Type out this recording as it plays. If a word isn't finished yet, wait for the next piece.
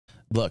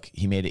Look,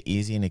 he made it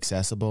easy and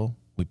accessible.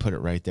 We put it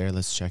right there.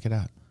 Let's check it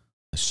out.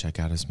 Let's check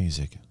out his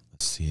music.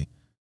 Let's see it.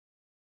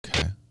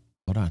 Okay.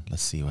 Hold on.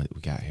 Let's see what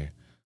we got here.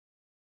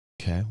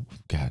 Okay.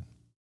 We've got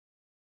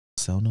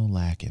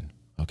CelNoLackin.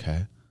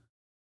 Okay.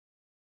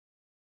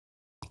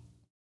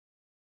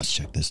 Let's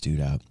check this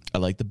dude out. I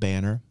like the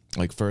banner.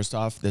 Like, first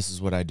off, this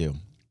is what I do.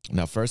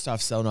 Now, first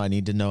off, CelNo, I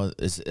need to know,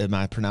 am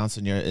I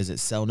pronouncing is it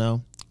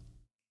CelNo?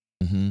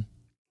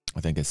 I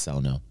think it's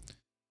CelNo.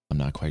 I'm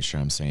not quite sure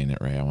I'm saying it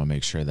right. I want to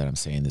make sure that I'm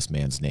saying this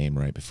man's name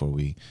right before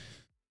we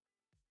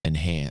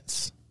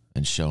enhance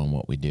and show him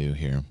what we do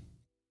here.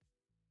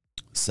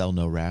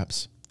 CelNo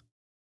Raps.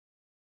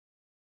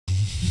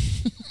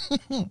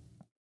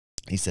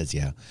 He says,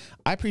 yeah,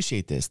 I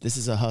appreciate this. This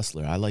is a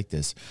hustler. I like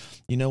this.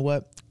 You know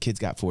what? Kid's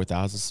got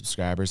 4,000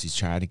 subscribers. He's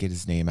trying to get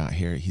his name out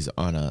here. He's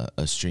on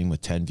a stream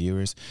with 10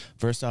 viewers.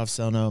 First off,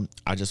 CelNo,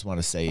 I just want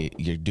to say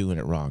you're doing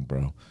it wrong,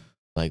 bro.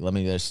 Like, let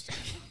me just...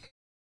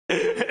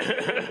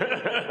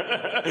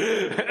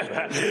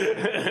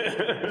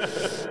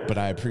 But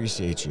I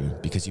appreciate you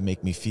because you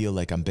make me feel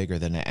like I'm bigger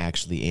than I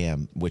actually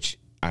am, which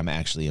I'm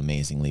actually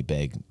amazingly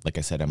big. Like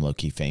I said, I'm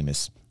low-key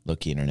famous,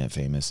 low-key internet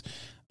famous.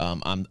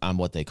 I'm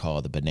what they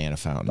call the banana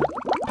fountain.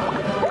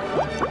 Banana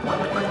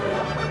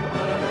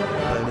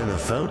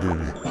fountain.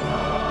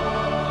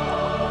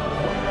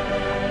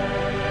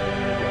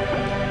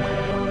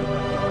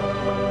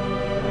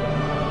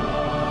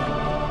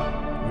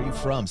 Where are you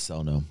from,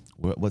 CelNo?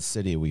 What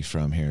city are we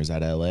from here? Is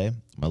that LA?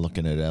 Am I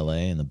looking at LA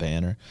and the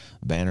banner?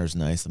 The banner's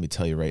nice. Let me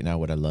tell you right now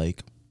what I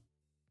like.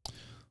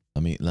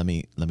 Let me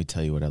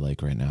tell you what I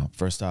like right now.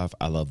 First off,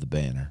 I love the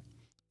banner.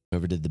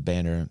 Whoever did the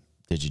banner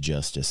did you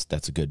justice.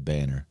 That's a good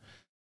banner.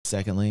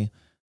 Secondly,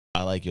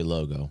 I like your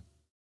logo.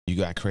 You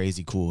got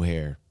crazy cool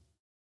hair.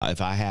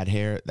 If I had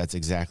hair, that's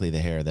exactly the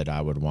hair that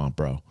I would want,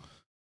 bro.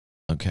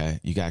 Okay?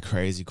 You got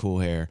crazy cool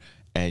hair,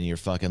 and you're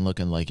fucking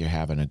looking like you're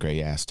having a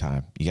great ass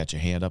time. You got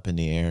your hand up in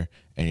the air,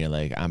 and you're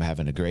like, I'm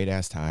having a great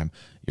ass time.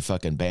 Your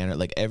fucking banner,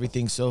 like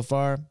everything so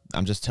far,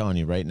 I'm just telling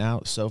you right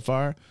now, so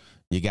far,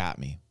 you got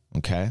me.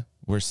 Okay?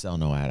 Where's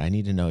CelNo at? I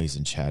need to know he's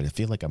in chat. I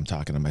feel like I'm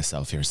talking to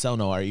myself here.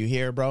 CelNo, are you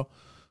here, bro?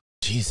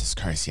 Jesus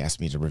Christ, he asked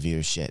me to review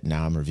his shit.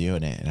 Now I'm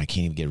reviewing it, and I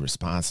can't even get a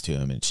response to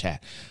him in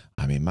chat.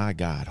 I mean, my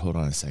God. Hold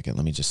on a second.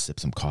 Let me just sip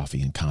some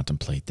coffee and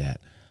contemplate that.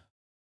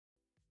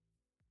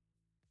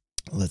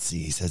 Let's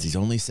see. He says he's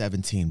only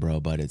 17, bro,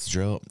 but it's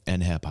drill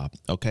and hip-hop.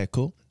 Okay,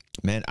 cool.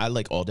 Man, I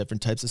like all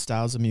different types of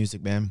styles of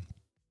music, man.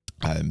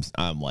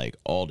 I'm like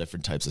all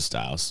different types of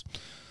styles.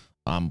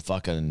 I'm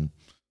fucking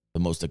the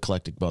most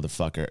eclectic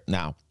motherfucker.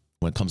 Now,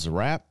 when it comes to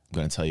rap, I'm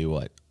going to tell you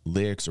what.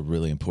 Lyrics are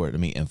really important to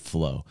me, and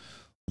flow.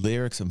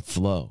 Lyrics and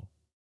flow,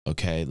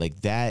 okay?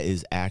 Like, that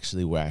is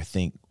actually where I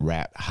think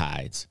rap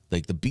hides.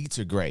 Like, the beats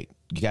are great.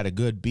 You got a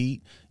good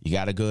beat. You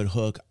got a good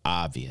hook.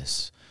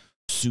 Obvious.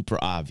 Super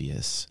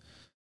obvious.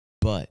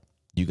 But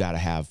you got to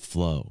have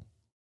flow,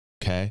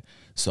 okay?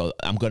 So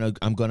I'm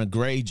gonna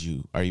grade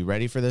you. Are you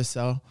ready for this,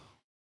 Cel?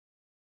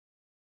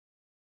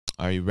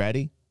 Are you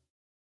ready?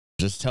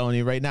 Just telling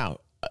you right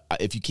now.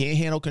 If you can't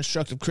handle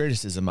constructive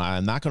criticism,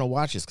 I'm not going to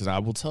watch this because I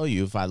will tell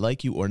you if I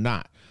like you or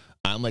not.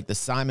 I'm like the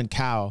Simon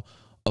Cowell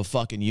of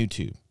fucking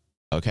YouTube.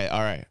 Okay,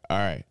 all right.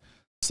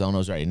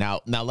 CelNo's ready.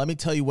 Now let me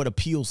tell you what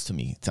appeals to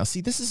me. Now,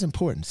 see, this is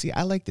important. See,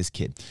 I like this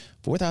kid.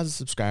 4,000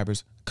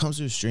 subscribers, comes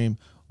to the stream,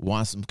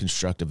 wants some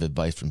constructive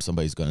advice from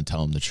somebody who's going to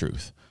tell him the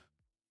truth.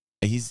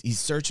 He's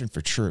searching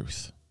for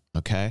truth,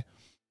 okay?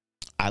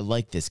 I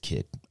like this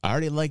kid. I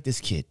already like this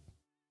kid.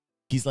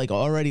 He's like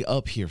already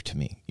up here to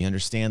me. You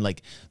understand?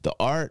 Like the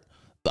art,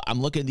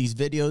 I'm looking at these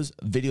videos.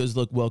 Videos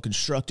look well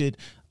constructed.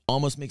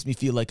 Almost makes me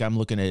feel like I'm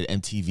looking at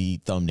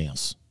MTV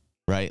thumbnails,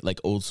 right? Like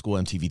old school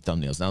MTV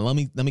thumbnails. Now let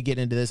me get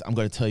into this. I'm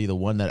going to tell you the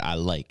one that I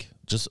like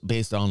just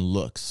based on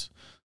looks.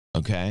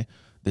 Okay.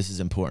 This is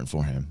important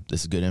for him.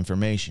 This is good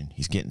information.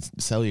 He's getting,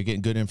 Cel, you're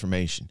getting good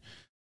information.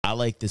 I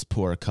like this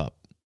pour cup.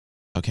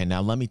 Okay.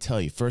 Now let me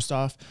tell you, first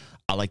off,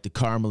 I like the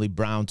caramely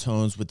brown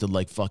tones with the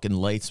like fucking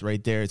lights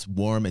right there. It's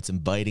warm. It's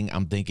inviting.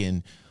 I'm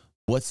thinking,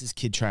 what's this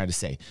kid trying to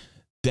say?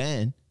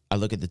 Then I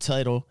look at the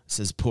title, it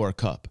says pour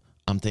cup.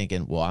 I'm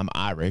thinking, well, I'm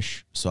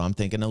Irish, so I'm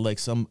thinking of like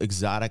some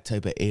exotic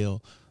type of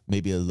ale,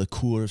 maybe a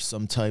liqueur of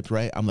some type,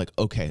 right? I'm like,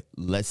 okay,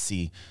 let's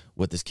see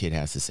what this kid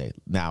has to say.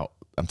 Now,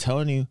 I'm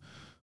telling you,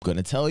 I'm going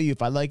to tell you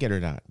if I like it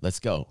or not. Let's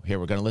go. Here,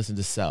 we're going to listen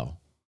to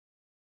Cel.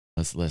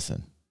 Let's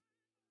listen.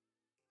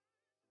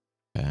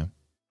 Okay.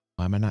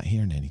 Why am I not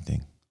hearing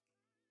anything?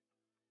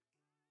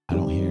 I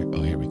don't hear.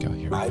 Oh, here we go.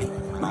 Here we go.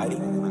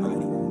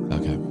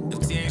 Okay.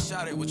 If you ain't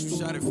shot it, what you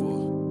shot it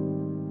for?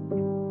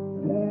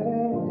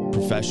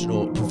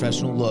 Professional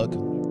look.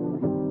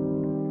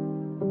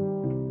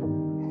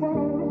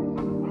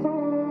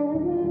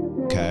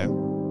 Okay.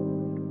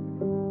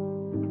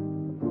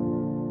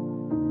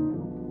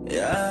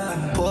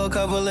 Yeah. Pour a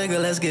couple liquor,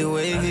 let's get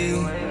wavy.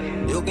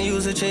 You can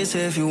use a chaser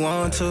if you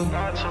want to.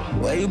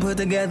 What you put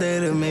together,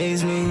 it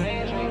amazes me.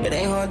 It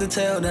ain't hard to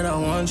tell that I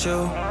want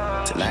you.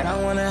 Tonight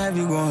I wanna have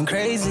you going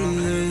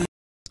crazy.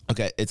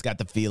 Okay, it's got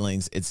the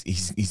feelings.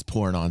 He's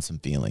pouring on some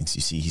feelings.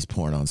 You see, he's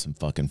pouring on some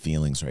fucking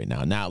feelings right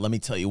now. Now, let me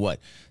tell you what.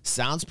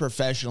 Sounds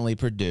professionally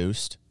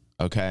produced.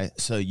 Okay,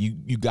 so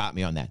you got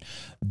me on that.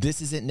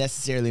 This isn't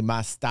necessarily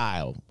my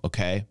style,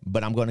 okay?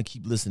 But I'm going to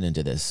keep listening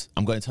to this.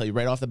 I'm going to tell you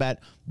right off the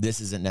bat,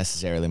 this isn't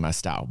necessarily my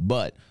style.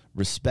 But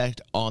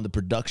respect on the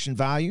production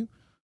value.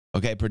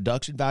 Okay,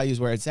 production value is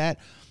where it's at.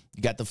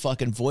 You got the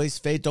fucking voice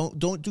fade. Don't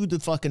do the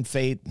fucking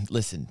fade.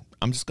 Listen,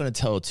 I'm just going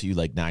to tell it to you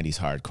like 90s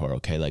hardcore,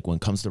 okay? Like when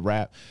it comes to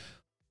rap,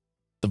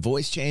 the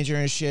voice changer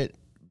and shit,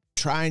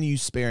 try and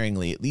use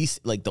sparingly. At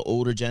least like the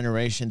older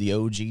generation, the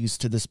OGs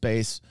to the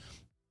space,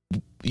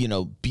 you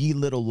know, be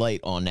little light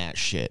on that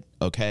shit,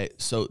 okay?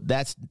 So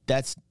that's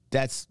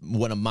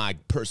one of my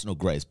personal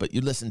gripes. But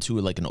you listen to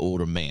it like an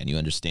older man, you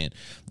understand?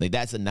 Like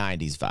that's a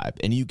 90s vibe,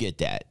 and you get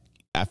that.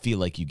 I feel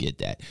like you get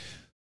that.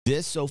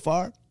 This so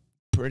far,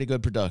 pretty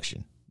good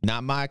production.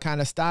 Not my kind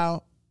of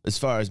style as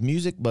far as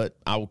music, but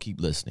I will keep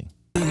listening.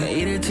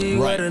 Made it to you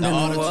wetter than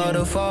a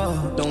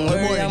waterfall. Don't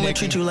worry, I'm gonna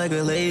treat you like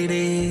a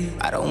lady.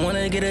 I don't want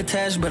to get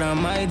attached, but I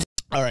might.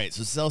 All right,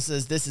 so Cel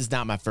says this is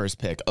not my first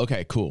pick.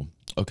 Okay, cool.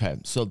 Okay,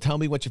 so tell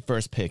me what your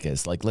first pick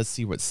is. Like, let's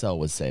see what Cel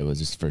would say was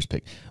his first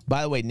pick.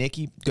 By the way,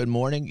 Nikki, good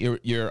morning.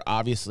 You're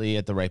obviously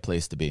at the right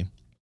place to be.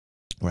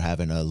 We're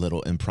having a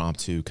little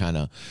impromptu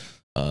kind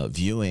of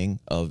viewing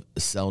of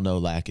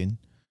CelNoLackin,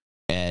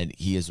 and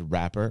he is a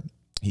rapper.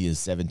 He is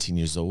 17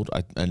 years old,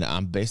 and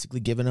I'm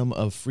basically giving him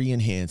a free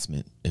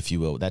enhancement, if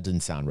you will. That didn't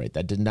sound right.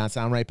 That did not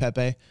sound right,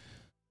 Pepe.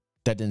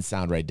 That didn't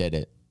sound right, did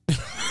it?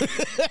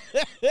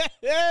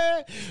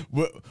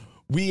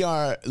 We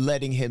are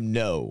letting him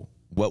know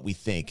what we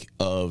think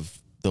of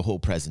the whole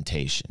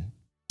presentation.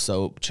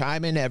 So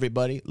chime in,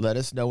 everybody. Let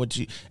us know what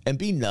you, and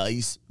be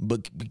nice,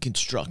 but be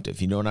constructive.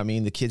 You know what I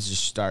mean? The kids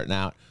just starting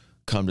out,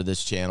 come to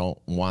this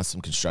channel, want some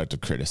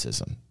constructive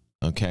criticism.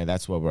 Okay,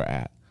 that's where we're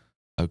at.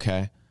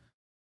 Okay.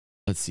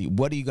 Let's see.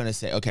 What are you gonna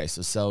say? Okay,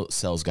 so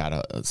Cel's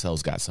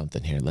got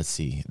something here. Let's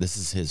see. This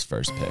is his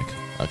first pick.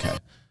 Okay.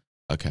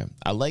 Okay.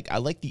 I like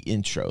the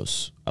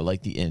intros. I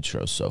like the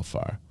intros so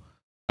far.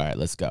 All right,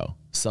 let's go.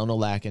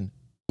 CelNoLackin,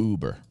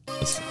 Uber.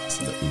 Let's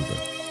see the Uber.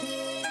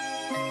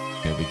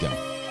 Here we go.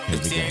 Here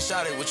we go.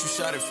 Shot it. What you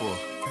shot it for?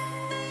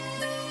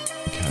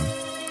 Okay.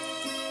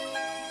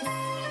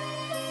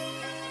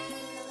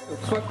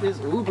 Fuck this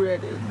Uber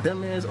at this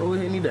dumbass over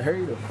here. Need to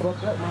hurry the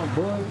fuck up, my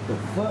boy. The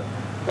fuck?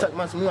 Talk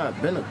about some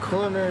I've been a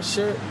corner and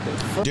shit.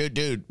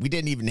 Dude, we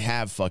didn't even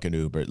have fucking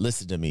Uber.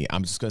 Listen to me.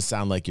 I'm just gonna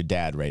sound like your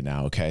dad right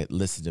now, okay?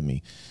 Listen to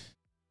me.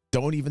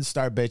 Don't even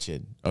start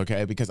bitching,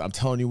 okay? Because I'm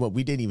telling you what,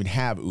 we didn't even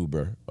have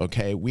Uber,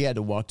 okay? We had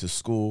to walk to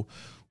school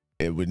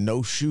with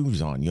no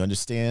shoes on. You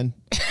understand?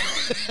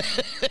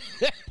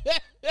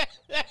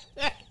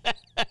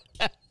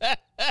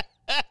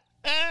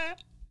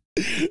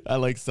 I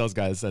like Cel's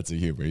got a sense of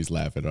humor. He's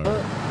laughing. All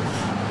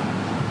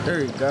right.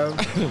 There you go.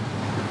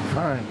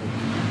 Fine.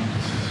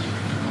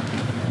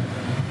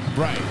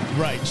 Right.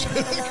 Right.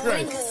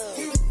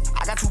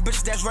 I got two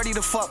bitches that's ready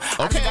to fuck.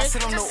 Okay. I just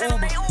got sit on the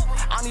Uber.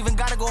 I don't even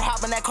gotta go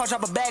hop in that car,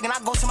 drop a bag, and I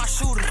go to my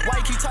shooter. Why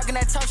you keep talking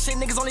that tough shit?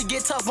 Niggas only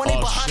get tough when they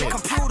behind the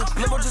computer.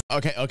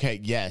 Okay.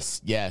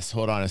 Yes.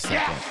 Hold on a second.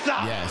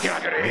 Yes. You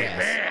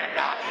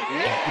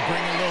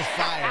bring a little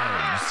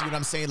fire. You see what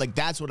I'm saying? Like,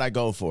 that's what I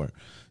go for.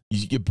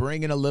 You're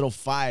bringing a little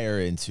fire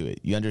into it.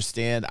 You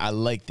understand? I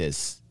like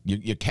this.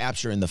 You're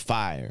capturing the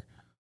fire.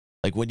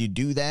 Like, when you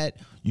do that,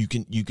 you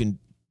can,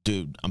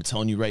 dude, I'm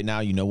telling you right now,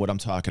 you know what I'm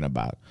talking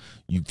about.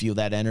 You feel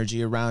that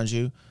energy around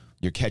you,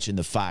 you're catching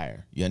the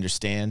fire. You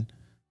understand?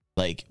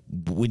 Like,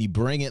 when you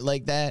bring it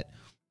like that,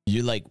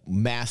 you're like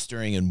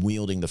mastering and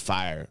wielding the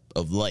fire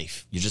of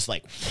life. You're just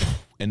like,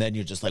 and then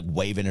you're just like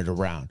waving it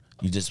around.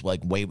 You just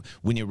like wave.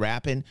 When you're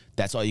rapping,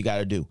 that's all you got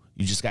to do.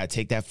 You just got to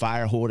take that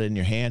fire, hold it in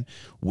your hand,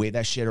 wave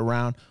that shit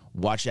around,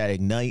 watch that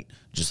ignite,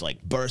 just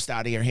like burst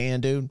out of your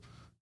hand, dude.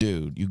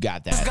 Dude, you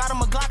got that. Got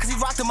him a Glock cause he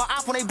rocked him my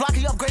op when they block,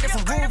 he upgraded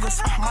from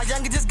Rugers. My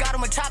youngin' just got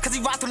him a chop cause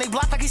he rocked when they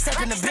block like he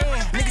stepped in the bin.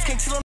 Niggas can't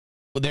chill him.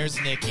 Well,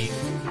 there's Nikki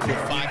with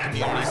 5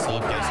 community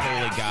sub. There's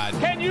Holy God.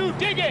 Can you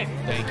dig it?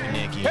 Thank you,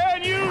 Nikki.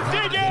 Can you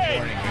dig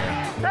it?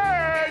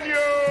 Can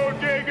you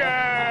dig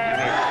it?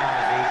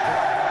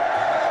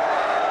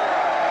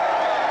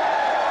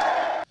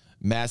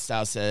 Matt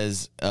Style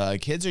says,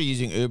 kids are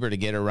using Uber to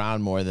get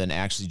around more than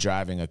actually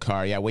driving a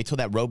car. Yeah, wait till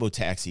that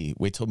robo-taxi.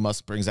 Wait till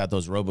Musk brings out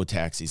those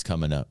robo-taxis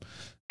coming up.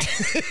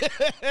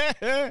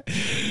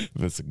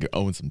 Let's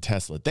own some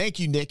Tesla. Thank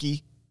you,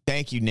 Nikki.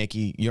 Thank you,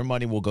 Nikki. Your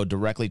money will go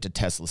directly to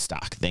Tesla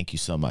stock. Thank you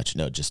so much.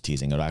 No, just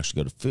teasing. It'll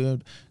actually go to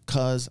food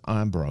because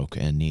I'm broke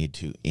and need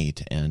to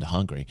eat and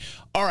hungry.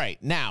 All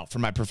right, now for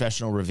my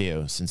professional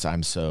review, since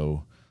I'm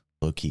so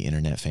low-key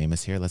internet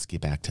famous here, let's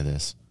get back to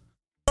this.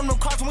 No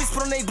cars when we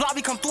spit on they block,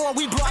 we come through and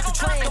we block the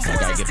train. I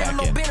gotta get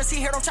back in. Business,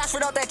 he heard him trash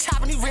without that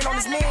chop and he ran on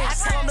his man. I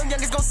tell him them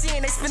youngins gon' see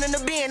and they spin in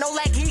the bin. No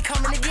lag, he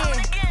coming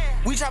again.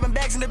 We dropping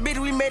bags in the bitty,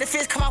 we made a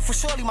fist come out for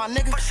shorty, my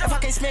nigga. If I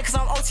can't spend cause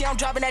I'm OT, I'm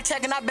dropping that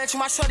check and I bet you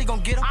my shorty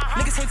gon' get him.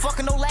 Niggas ain't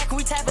fucking no lack and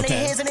we tapping their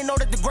hands and they know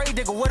that the grave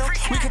digger with them.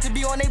 We get to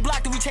be on they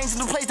block, then we change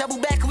the place, double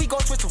back and we go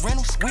switch to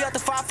rentals. We at the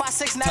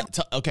 556 now.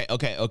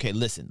 Okay,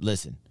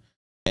 listen.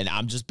 And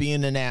I'm just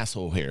being an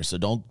asshole here, so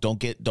don't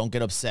get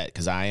upset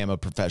because I am a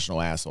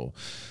professional asshole.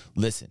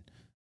 Listen,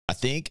 I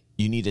think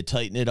you need to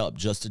tighten it up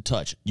just a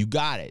touch. You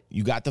got it.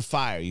 You got the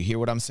fire. You hear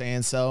what I'm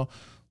saying? So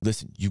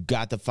listen, you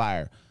got the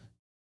fire.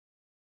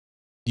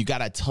 You got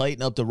to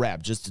tighten up the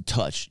rap just a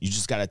touch. You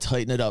just got to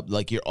tighten it up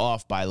like you're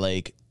off by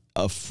like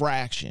a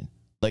fraction.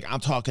 Like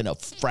I'm talking a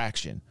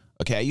fraction.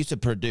 Okay, I used to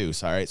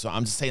produce, all right? So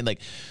I'm just saying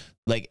like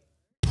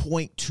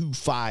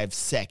 0.25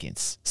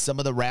 seconds. Some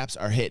of the raps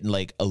are hitting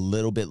like a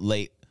little bit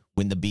late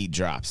when the beat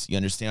drops. You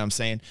understand what I'm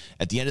saying?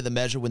 At the end of the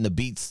measure, when the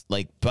beat's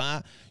like,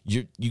 bah,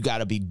 you got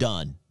to be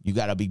done. You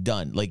got to be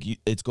done. Like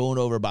it's going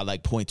over by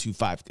like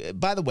 0.25.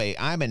 By the way,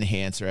 I'm an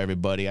enhancer,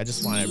 everybody. I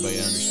just want everybody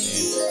to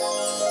understand.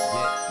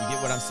 You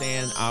get what I'm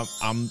saying?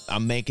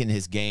 I'm making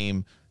his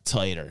game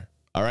tighter.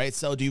 All right.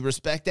 So do you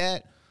respect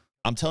that?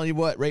 I'm telling you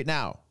what, right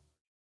now,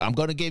 I'm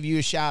going to give you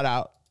a shout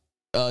out,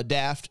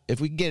 Daft. If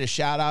we can get a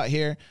shout out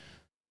here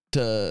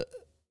to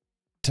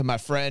my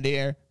friend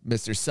here,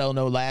 Mr.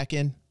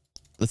 CelNoLackin.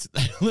 Let's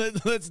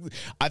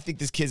I think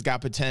this kid's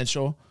got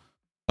potential.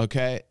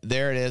 Okay,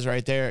 there it is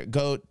right there.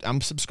 Go.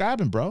 I'm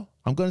subscribing, bro.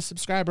 I'm going to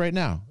subscribe right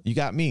now. You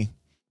got me.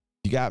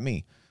 You got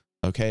me.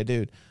 Okay,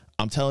 dude.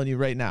 I'm telling you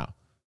right now.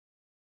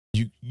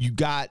 You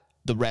got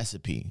the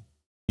recipe.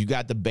 You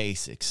got the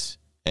basics.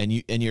 And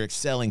you're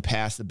excelling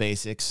past the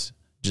basics.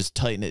 Just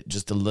tighten it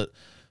just a little.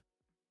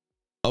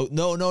 Oh,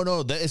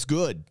 no. That is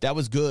good. That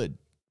was good.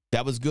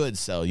 That was good,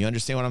 Cel. You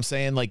understand what I'm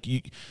saying? Like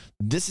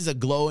this is a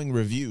glowing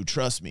review.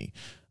 Trust me.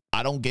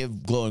 I don't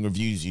give glowing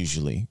reviews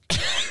usually.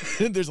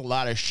 There's a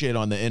lot of shit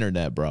on the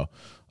internet, bro.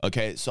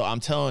 Okay, so I'm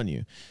telling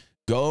you,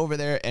 go over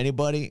there.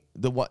 Anybody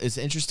that is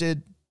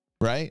interested,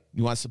 right?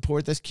 You want to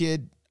support this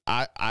kid?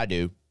 I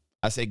do.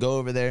 I say go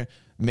over there,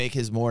 make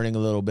his morning a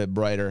little bit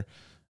brighter.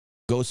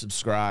 Go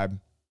subscribe.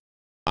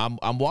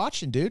 I'm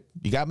watching, dude.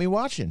 You got me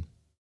watching.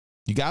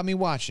 You got me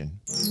watching.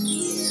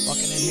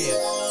 Fucking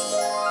enhance.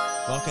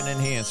 Fucking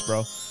enhance,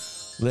 bro.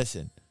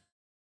 Listen,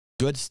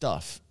 good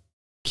stuff.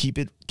 Keep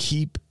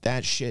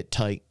that shit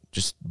tight.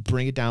 Just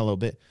bring it down a little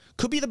bit.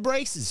 Could be the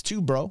braces too,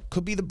 bro.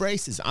 Could be the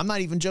braces. I'm not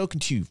even joking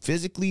to you.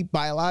 Physically,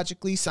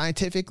 biologically,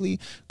 scientifically,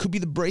 could be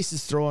the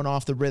braces throwing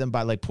off the rhythm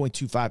by like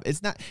 0.25.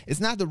 It's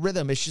not the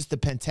rhythm, it's just the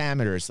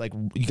pentameter. It's like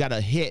you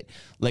gotta hit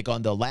like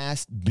on the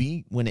last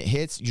beat when it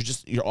hits,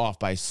 you're off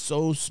by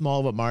so small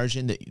of a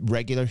margin that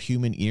regular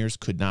human ears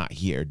could not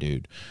hear,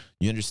 dude.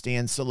 You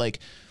understand? So like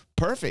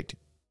perfect.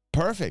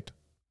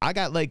 I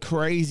got like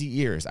crazy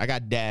ears. I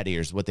got dad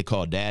ears, what they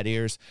call dad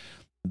ears.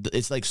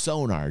 It's like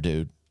sonar,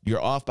 dude. You're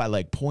off by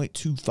like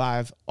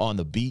 0.25 on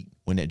the beat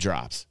when it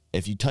drops.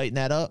 If you tighten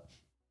that up,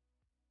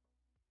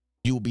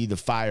 you will be the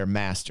fire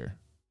master.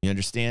 You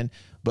understand?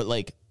 But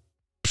like,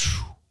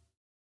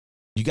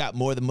 you got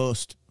more than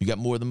most. You got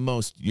more than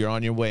most. You're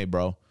on your way,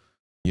 bro.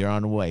 You're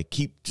on the way.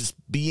 Just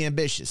be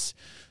ambitious.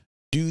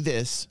 Do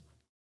this.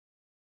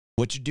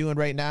 What you're doing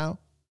right now,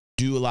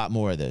 do a lot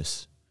more of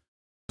this.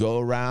 Go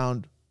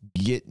around,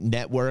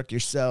 network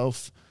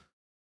yourself,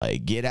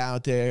 like get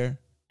out there.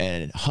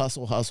 And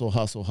hustle,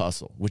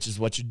 which is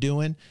what you're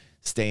doing.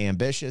 Stay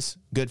ambitious.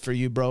 Good for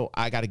you, bro.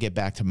 I got to get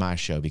back to my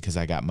show because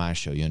I got my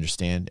show. You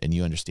understand? And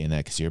you understand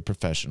that because you're a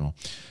professional.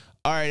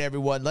 All right,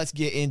 everyone. Let's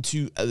get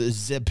into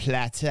the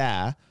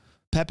platter.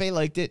 Pepe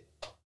liked it.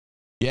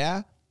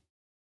 Yeah?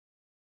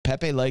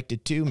 Pepe liked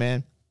it too,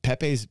 man.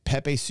 Pepe's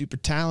super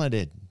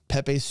talented.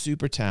 Pepe's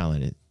super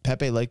talented.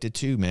 Pepe liked it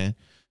too, man.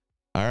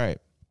 All right.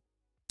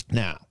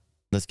 Now,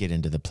 let's get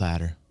into the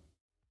platter.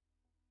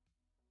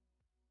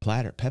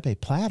 Platter, Pepe,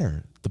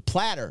 platter, the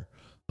platter.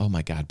 Oh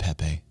my God,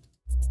 Pepe.